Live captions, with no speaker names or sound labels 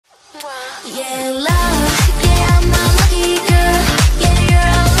Yeah, love, yeah, I'm a lucky girl. Yeah,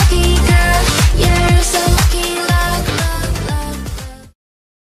 you're a lucky girl. You're so lucky, love, love, love,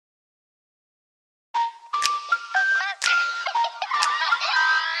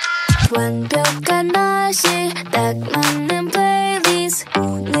 love. 완벽한 맛이 딱 맞는 playlist.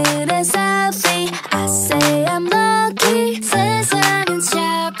 오늘의 selfie, I say I'm lucky. 세상은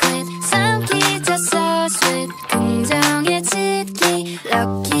chocolate, 삼키자 so sweet. 긍정의 짙기,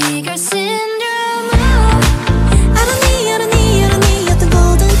 lucky girl syndrome. I don't need 어떤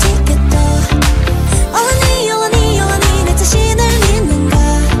golden ticket도. All I need 내 자신을 믿는가.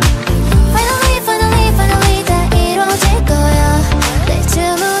 Finally 다 이루어질 거야. 내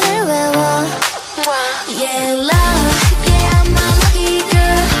주문을 외워. Yeah, love, yeah, I'm a lucky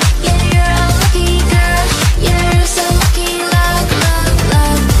girl. Yeah, you're a lucky girl. You're so lucky, love, love,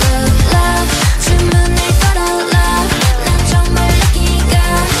 love, love, love. 주문을 걸어, love. 난 정말 lucky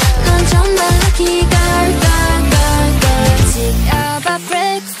girl. 넌 정말 lucky girl, girl, girl, girl. 지켜봐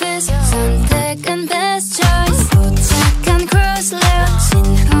breakfast. 선택은 best choice. 도착한 crossroad.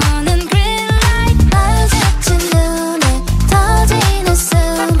 신호는 green light. 마주친 눈에 터지는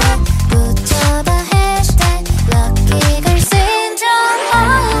수박. 붙여봐 hashtag lucky girl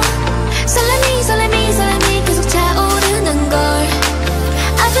syndrome. 설렘이 계속 차오르는 걸.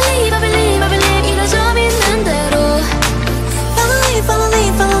 I believe 이뤄져 믿는 대로. Finally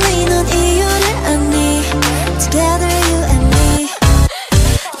넌 이유를 아니. Together you and me.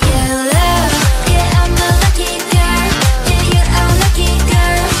 Yeah, love, yeah, I'm a lucky girl. Yeah, you're a lucky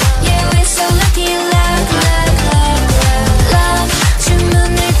girl. Yeah, we're so lucky, love, love, love, love, love.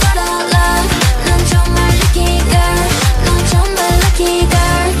 주문을 걸어, love. 넌 정말 lucky girl. 넌 정말 lucky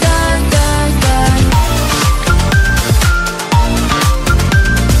girl, girl, girl, girl.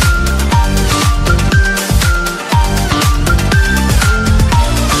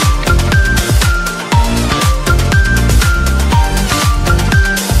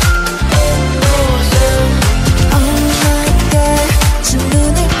 Oh my girl,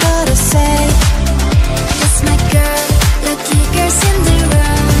 주문을 걸어 say that's my girl, lucky girl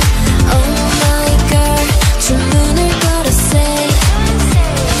syndrome. Oh my girl, 주문을 걸어 say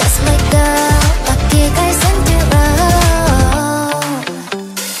that's my girl, lucky girl syndrome.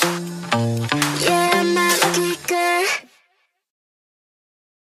 Yeah, I'm a lucky girl.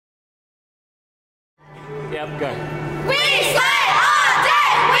 Yep, go. We